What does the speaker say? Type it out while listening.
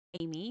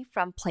Amy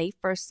from Play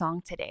First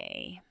Song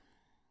today.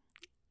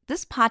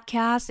 This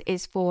podcast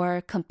is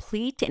for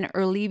complete and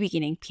early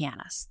beginning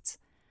pianists.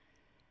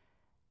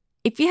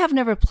 If you have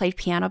never played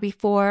piano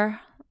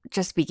before,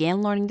 just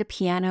began learning the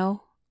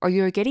piano, or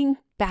you're getting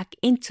back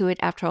into it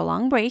after a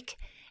long break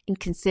and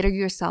consider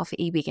yourself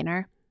a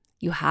beginner,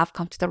 you have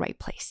come to the right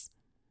place.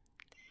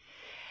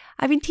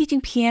 I've been teaching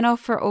piano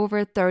for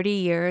over 30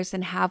 years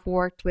and have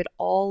worked with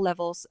all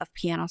levels of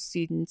piano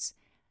students,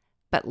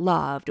 but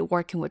loved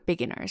working with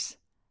beginners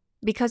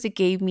because it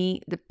gave me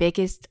the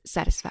biggest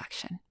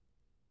satisfaction.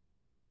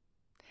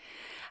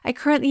 I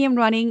currently am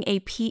running a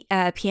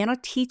piano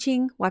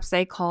teaching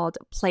website called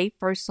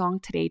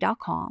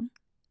playfirstsongtoday.com,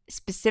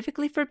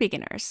 specifically for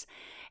beginners,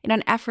 in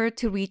an effort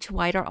to reach a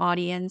wider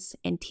audience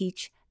and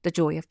teach the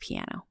joy of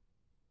piano.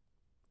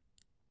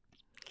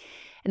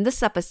 In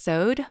this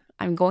episode,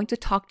 I'm going to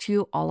talk to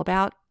you all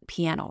about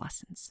piano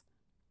lessons.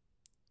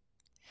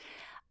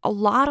 A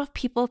lot of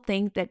people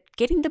think that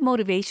getting the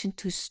motivation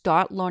to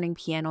start learning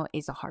piano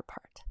is a hard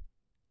part.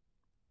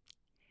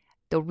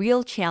 The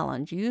real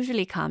challenge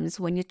usually comes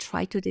when you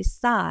try to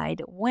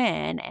decide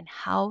when and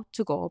how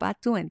to go about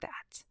doing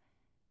that.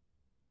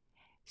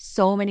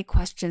 So many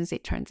questions,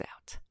 it turns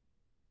out.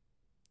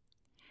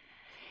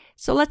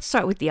 So let's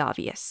start with the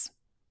obvious.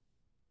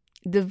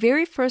 The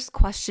very first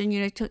question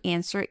you need to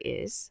answer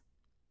is,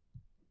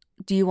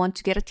 do you want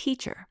to get a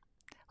teacher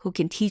who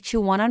can teach you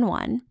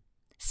one-on-one,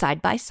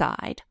 side by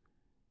side,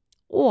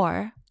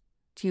 or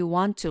do you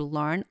want to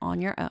learn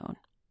on your own?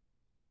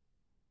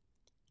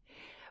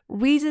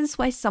 Reasons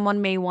why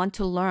someone may want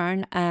to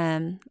learn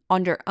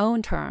on their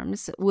own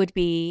terms would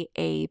be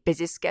a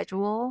busy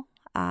schedule,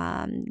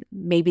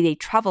 maybe they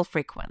travel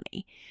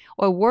frequently,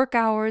 or work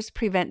hours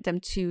prevent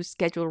them to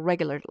schedule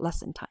regular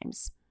lesson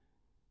times.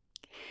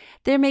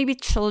 There may be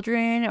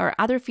children or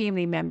other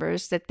family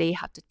members that they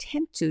have to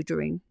tend to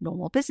during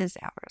normal business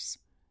hours.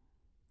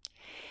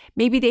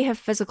 Maybe they have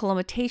physical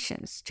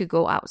limitations to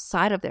go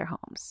outside of their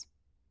homes.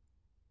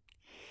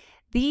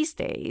 These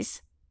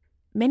days,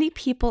 many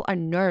people are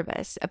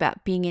nervous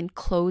about being in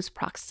close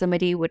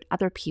proximity with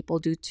other people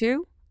due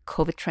to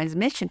COVID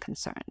transmission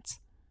concerns.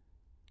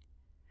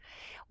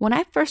 When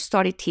I first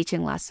started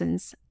teaching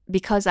lessons,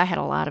 because I had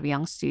a lot of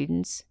young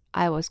students,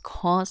 I was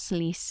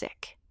constantly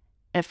sick.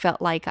 It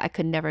felt like I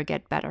could never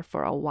get better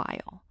for a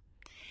while.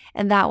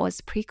 And that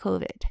was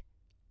pre-COVID.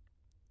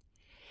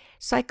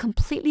 So I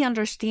completely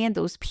understand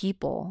those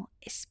people,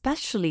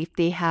 especially if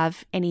they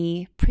have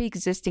any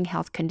pre-existing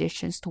health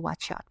conditions to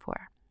watch out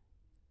for.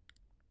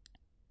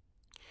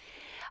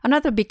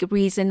 Another big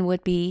reason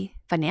would be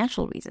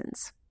financial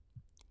reasons.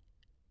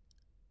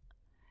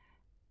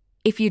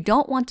 If you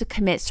don't want to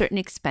commit certain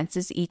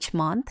expenses each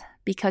month,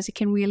 because it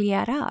can really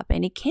add up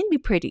and it can be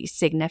pretty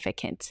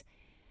significant.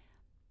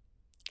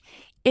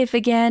 If,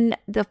 again,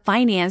 the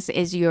finance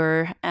is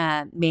your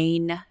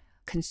main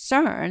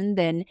concern,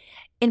 then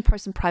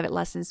in-person private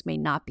lessons may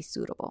not be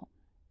suitable.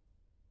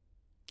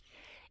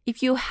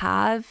 If you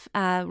have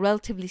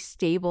relatively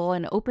stable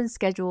and open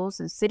schedules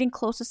and sitting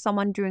close to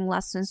someone during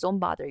lessons don't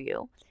bother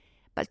you,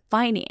 but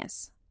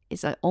finance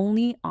is the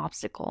only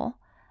obstacle,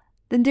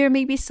 then there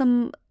may be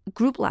some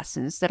group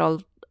lessons that are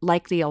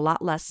likely a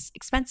lot less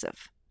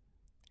expensive.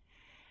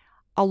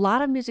 A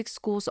lot of music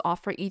schools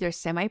offer either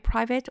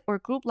semi-private or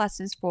group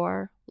lessons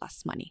for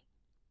less money.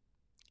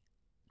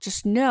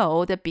 Just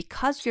know that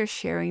because you're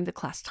sharing the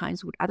class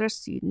times with other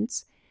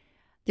students,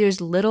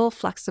 there's little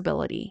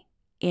flexibility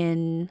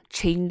in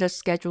changing the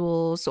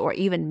schedules or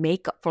even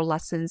make up for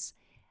lessons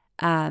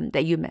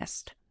that you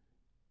missed.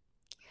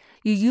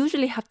 You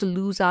usually have to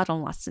lose out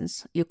on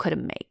lessons you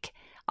couldn't make,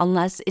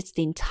 unless it's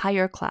the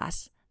entire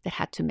class that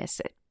had to miss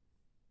it.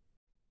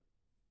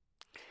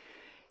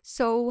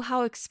 So,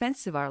 how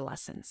expensive are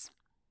lessons?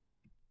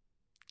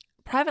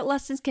 Private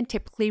lessons can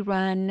typically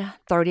run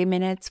 30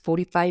 minutes,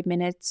 45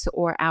 minutes,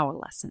 or hour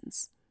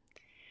lessons.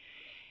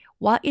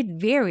 While it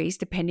varies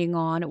depending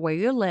on where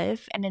you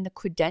live and in the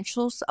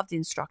credentials of the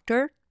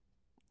instructor,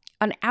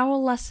 an hour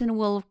lesson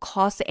will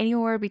cost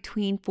anywhere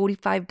between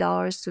 $45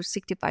 to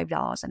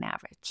 $65 on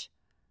average.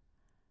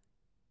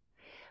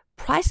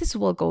 Prices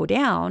will go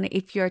down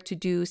if you're to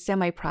do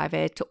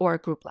semi-private or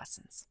group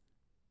lessons.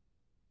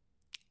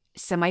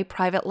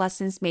 Semi-private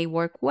lessons may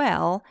work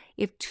well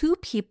if two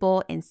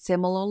people in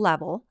similar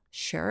level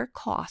share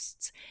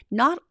costs.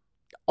 Not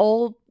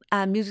all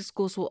music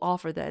schools will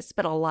offer this,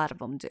 but a lot of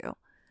them do.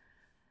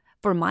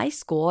 For my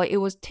school, it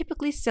was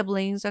typically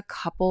siblings, a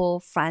couple,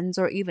 friends,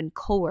 or even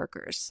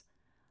coworkers.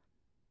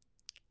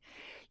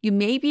 You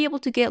may be able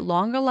to get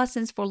longer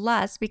lessons for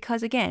less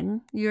because,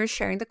 again, you're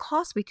sharing the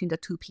cost between the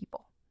two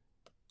people.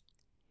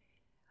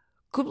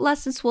 Group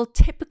lessons will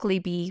typically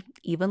be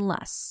even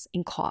less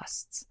in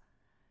costs.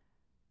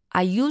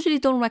 I usually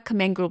don't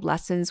recommend group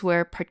lessons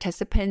where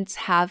participants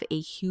have a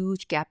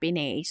huge gap in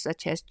age,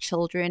 such as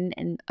children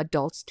and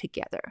adults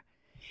together.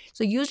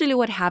 So usually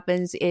what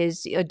happens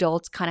is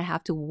adults kind of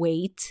have to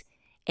wait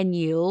and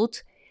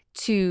yield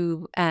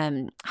to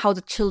how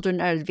the children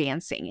are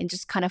advancing and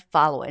just kind of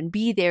follow and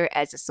be there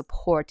as a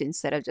support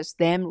instead of just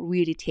them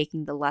really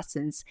taking the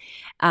lessons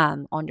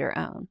on their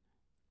own.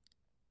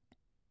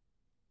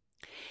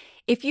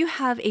 If you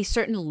have a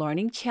certain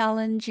learning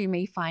challenge, you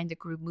may find the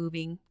group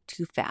moving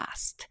too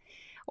fast,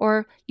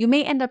 or you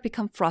may end up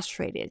become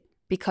frustrated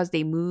because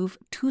they move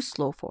too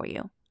slow for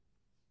you.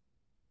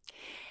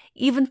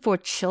 Even for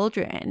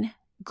children,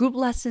 group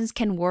lessons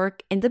can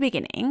work in the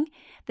beginning.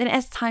 Then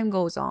as time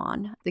goes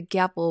on, the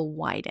gap will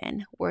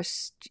widen, where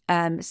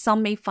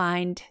some may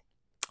find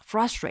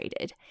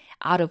frustrated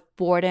out of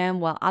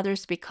boredom while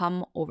others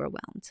become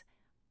overwhelmed.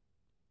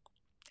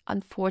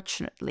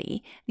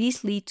 Unfortunately,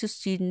 these lead to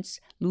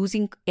students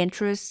losing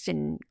interest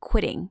and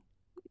quitting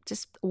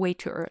just way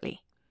too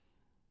early.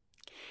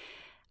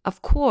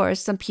 Of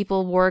course, some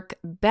people work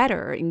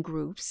better in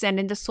groups, and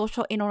in the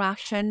social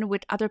interaction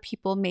with other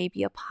people may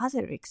be a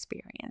positive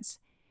experience.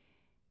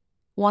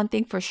 One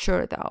thing for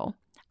sure though,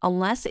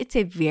 unless it's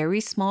a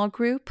very small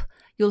group,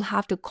 you'll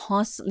have to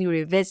constantly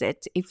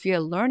revisit if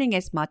you're learning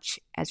as much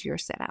as you're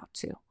set out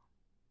to.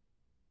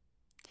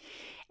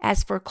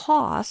 As for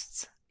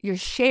costs, your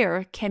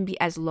share can be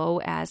as low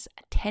as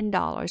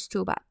 $10 to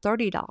about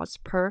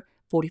 $30 per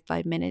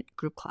 45-minute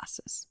group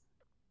classes.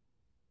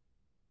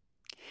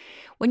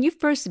 When you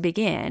first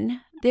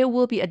begin, there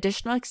will be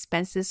additional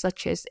expenses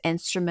such as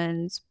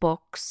instruments,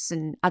 books,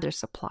 and other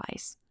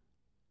supplies.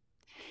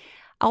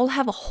 I'll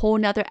have a whole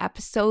nother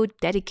episode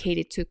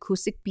dedicated to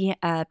acoustic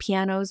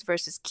pianos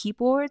versus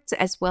keyboards,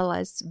 as well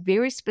as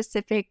very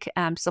specific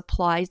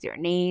supplies, their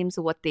names,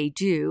 what they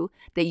do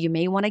that you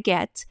may want to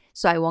get.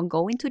 So I won't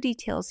go into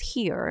details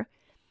here.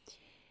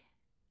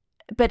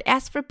 But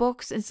as for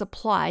books and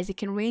supplies, it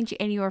can range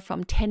anywhere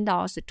from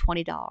 $10 to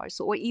 $20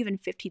 or even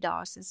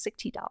 $50 and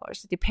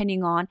 $60,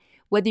 depending on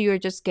whether you're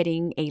just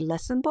getting a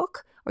lesson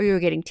book or you're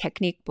getting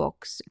technique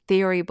books,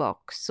 theory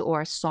books,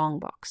 or song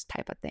books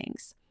type of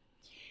things.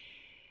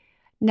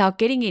 Now,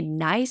 getting a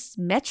nice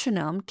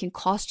metronome can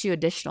cost you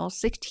additional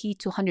 $60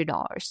 to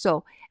 $100.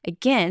 So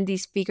again,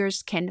 these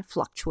figures can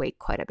fluctuate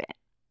quite a bit.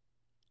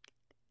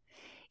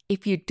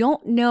 If you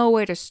don't know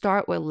where to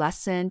start with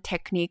lesson,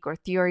 technique, or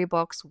theory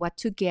books, what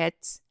to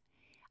get,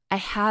 I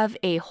have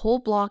a whole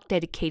blog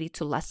dedicated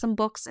to lesson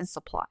books and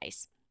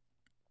supplies.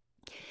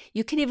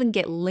 You can even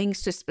get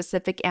links to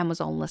specific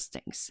Amazon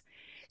listings.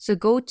 So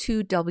go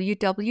to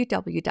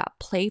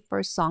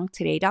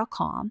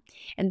www.playfirstsongtoday.com,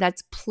 and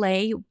that's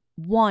play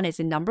one is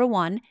in number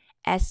one,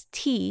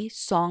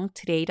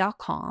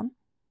 stsongtoday.com.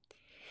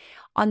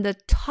 On the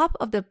top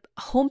of the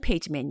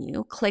homepage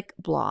menu, click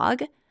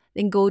blog,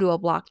 then go to a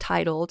blog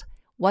titled,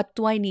 What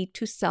Do I Need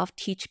to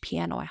Self-Teach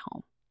Piano at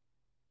Home?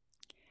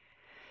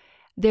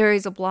 There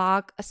is a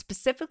blog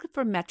specifically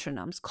for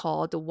metronomes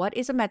called What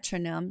is a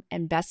Metronome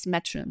and Best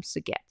Metronomes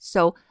to Get.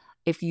 So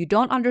if you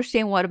don't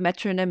understand what a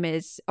metronome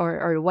is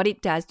or what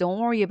it does, don't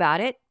worry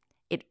about it.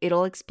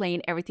 It'll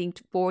explain everything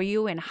for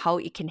you and how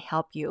it can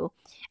help you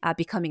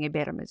becoming a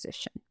better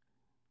musician.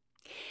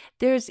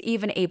 There's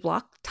even a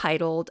blog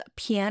titled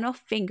Piano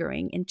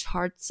Fingering and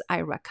Charts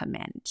I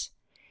Recommend.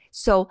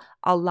 So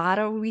a lot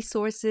of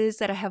resources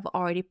that I have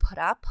already put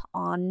up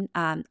on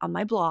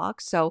my blog.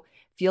 So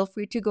feel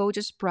free to go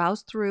just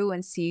browse through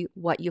and see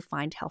what you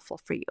find helpful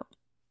for you.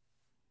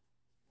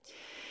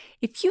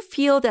 If you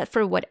feel that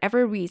for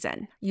whatever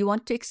reason you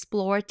want to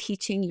explore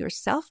teaching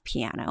yourself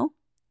piano,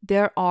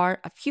 there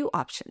are a few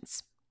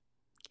options.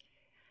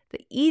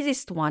 The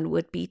easiest one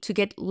would be to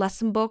get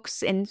lesson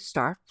books and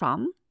start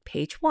from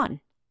page 1.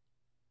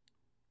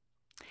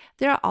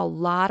 There are a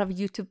lot of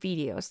YouTube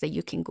videos that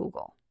you can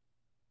Google.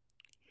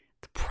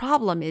 The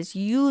problem is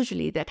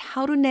usually that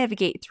how to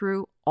navigate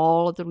through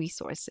all of the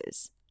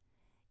resources.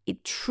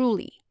 It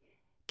truly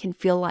can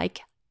feel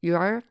like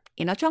you're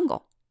in a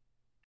jungle.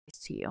 It's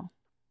to you.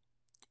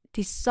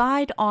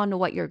 Decide on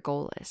what your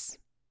goal is.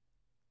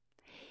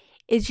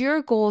 Is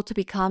your goal to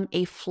become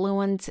a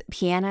fluent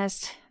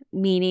pianist,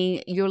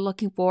 meaning you're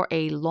looking for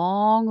a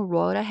long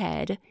road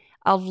ahead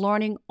of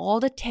learning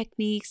all the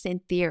techniques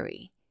and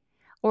theory?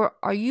 Or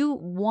are you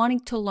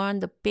wanting to learn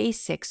the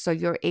basics so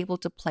you're able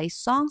to play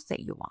songs that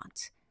you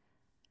want?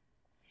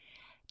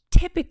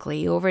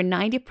 Typically, over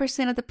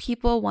 90% of the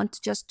people want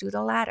to just do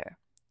the latter,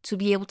 to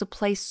be able to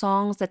play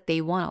songs that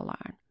they want to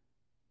learn.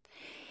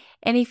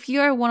 And if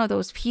you're one of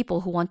those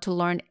people who want to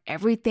learn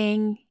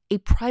everything, a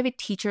private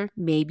teacher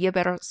may be a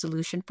better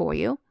solution for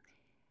you.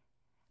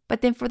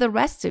 But then for the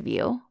rest of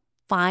you,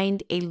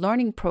 find a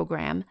learning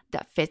program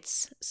that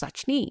fits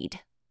such need.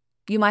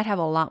 You might have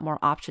a lot more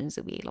options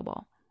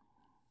available.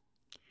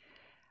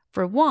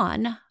 For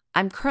one,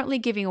 I'm currently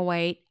giving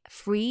away a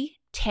free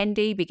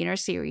 10-day beginner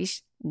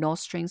series, no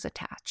strings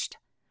attached.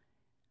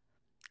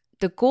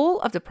 The goal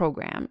of the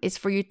program is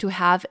for you to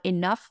have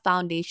enough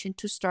foundation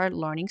to start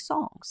learning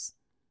songs.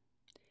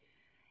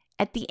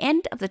 At the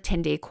end of the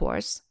 10-day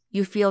course,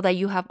 you feel that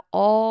you have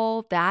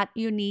all that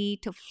you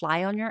need to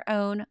fly on your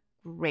own,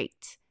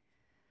 great.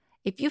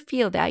 If you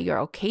feel that you're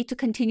okay to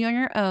continue on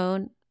your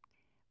own,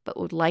 but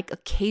would like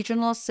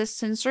occasional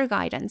assistance or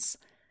guidance,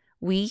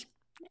 we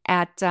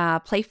at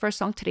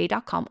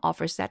playfirstsongtoday.com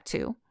offers that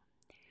too.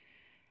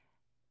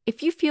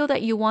 If you feel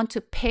that you want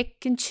to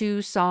pick and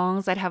choose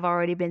songs that have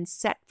already been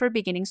set for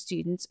beginning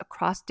students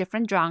across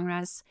different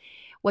genres,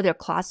 whether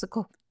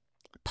classical,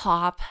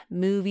 pop,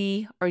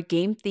 movie, or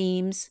game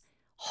themes,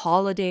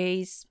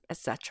 holidays,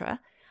 etc.,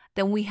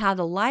 then we have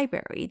the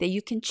library that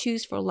you can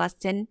choose for less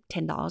than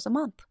 $10 a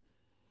month.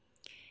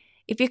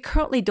 If you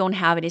currently don't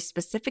have any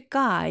specific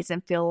guides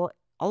and feel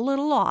a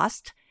little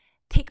lost,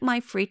 take my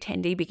free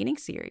 10-day beginning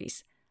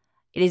series.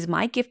 It is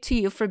my gift to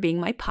you for being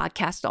my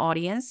podcast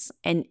audience,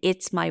 and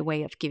it's my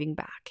way of giving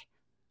back.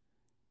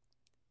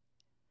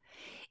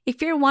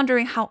 If you're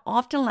wondering how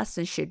often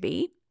lessons should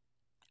be,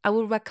 I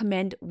would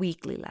recommend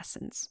weekly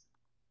lessons.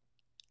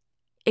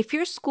 If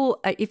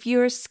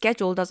your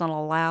schedule doesn't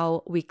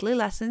allow weekly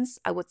lessons,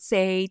 I would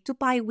say to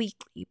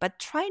bi-weekly, but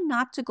try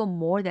not to go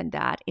more than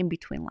that in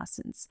between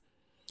lessons.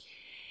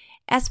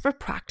 As for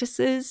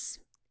practices,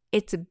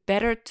 it's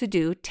better to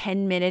do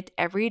 10 minutes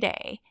every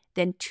day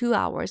than 2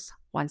 hours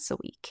once a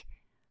week.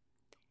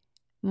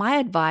 My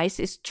advice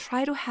is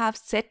try to have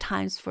set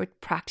times for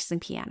practicing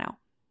piano.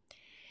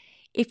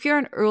 If you're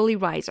an early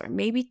riser,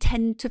 maybe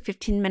 10 to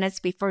 15 minutes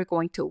before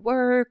going to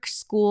work,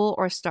 school,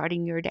 or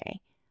starting your day.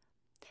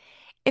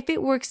 If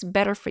it works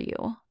better for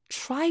you,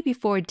 try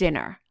before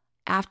dinner,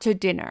 after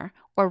dinner,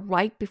 or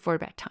right before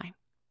bedtime.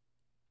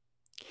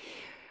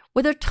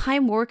 Whether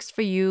time works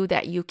for you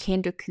that you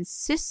can do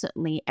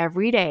consistently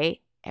every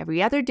day,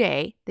 every other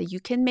day, that you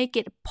can make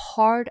it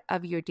part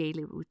of your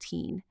daily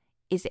routine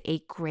is a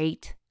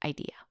great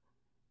idea.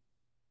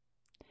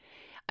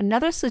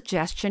 Another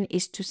suggestion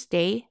is to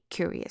stay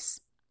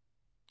curious.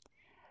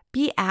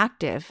 Be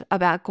active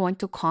about going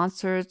to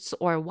concerts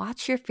or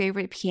watch your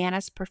favorite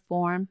pianists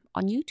perform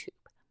on YouTube.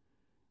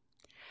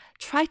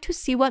 Try to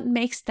see what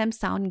makes them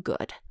sound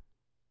good.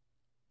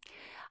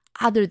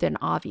 Other than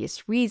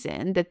obvious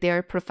reason that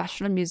they're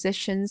professional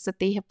musicians that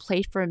they have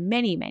played for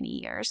many, many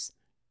years,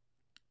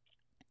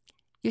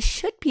 you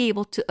should be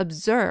able to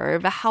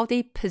observe how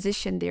they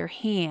position their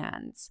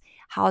hands,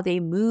 how they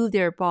move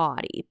their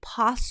body,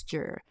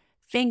 posture,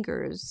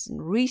 fingers,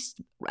 wrist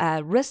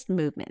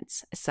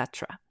movements,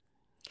 etc.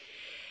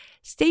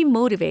 Stay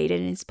motivated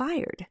and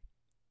inspired.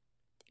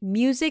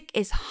 Music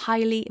is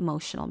highly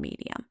emotional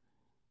medium.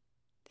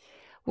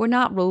 We're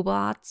not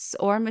robots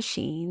or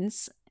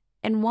machines,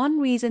 and one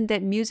reason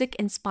that music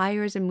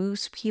inspires and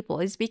moves people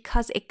is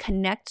because it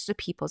connects to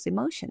people's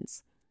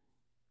emotions.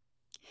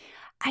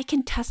 I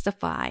can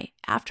testify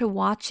after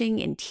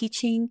watching and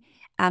teaching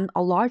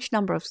a large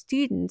number of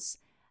students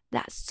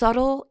that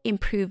subtle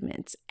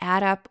improvements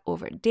add up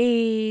over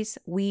days,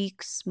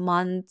 weeks,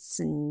 months,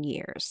 and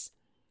years.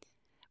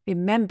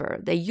 Remember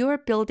that you're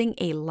building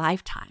a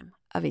lifetime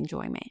of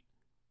enjoyment.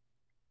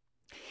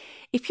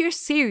 If you're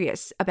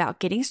serious about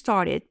getting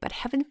started but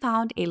haven't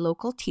found a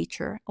local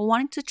teacher or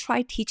wanting to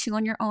try teaching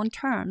on your own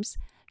terms,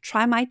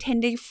 try my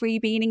 10-day free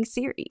beginning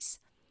series.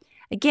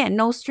 Again,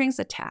 no strings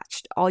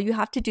attached. All you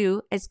have to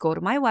do is go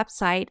to my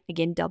website,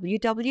 again,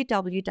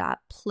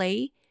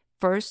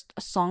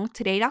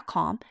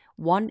 www.playfirstsongtoday.com,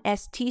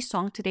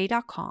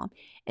 1stsongtoday.com,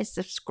 and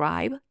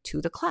subscribe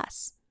to the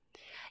class.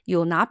 You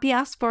will not be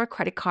asked for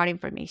credit card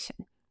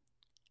information.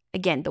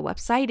 Again, the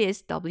website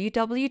is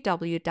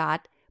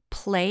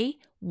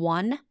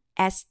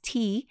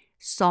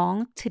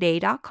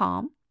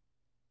www.play1stsongtoday.com.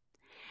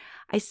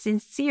 I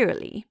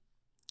sincerely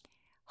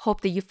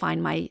hope that you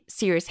find my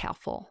series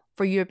helpful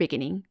for your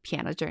beginning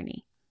piano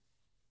journey.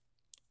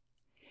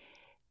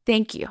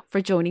 Thank you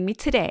for joining me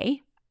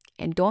today,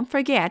 and don't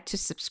forget to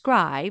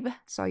subscribe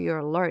so you're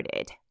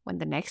alerted when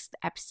the next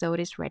episode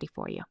is ready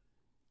for you.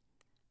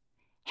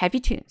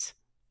 Happy tunes!